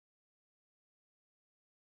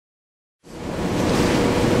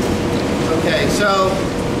so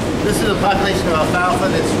this is a population of alfalfa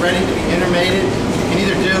that's ready to be intermated. You can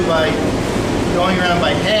either do by going around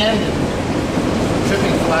by hand and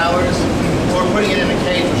tripping flowers, or putting it in a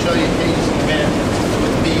cage. We'll show you cages in a minute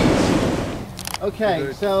with bees.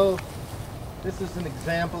 Okay, so this is an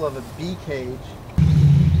example of a bee cage.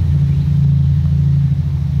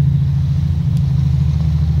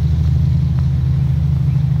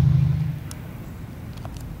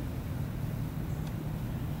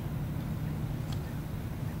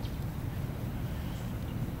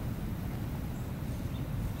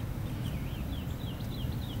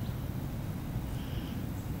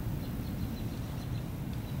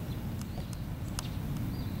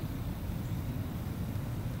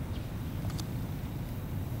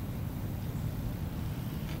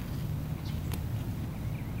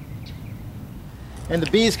 And the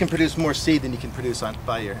bees can produce more seed than you can produce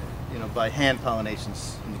by hand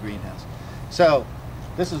pollinations in the greenhouse. So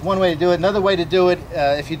this is one way to do it. Another way to do it,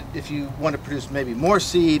 if you want to produce maybe more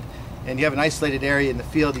seed and you have an isolated area in the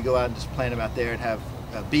field, you go out and just plant them out there and have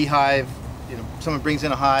a beehive. Someone brings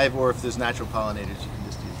in a hive, or if there's natural pollinators, you can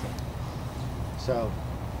just use them. So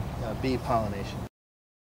bee pollination.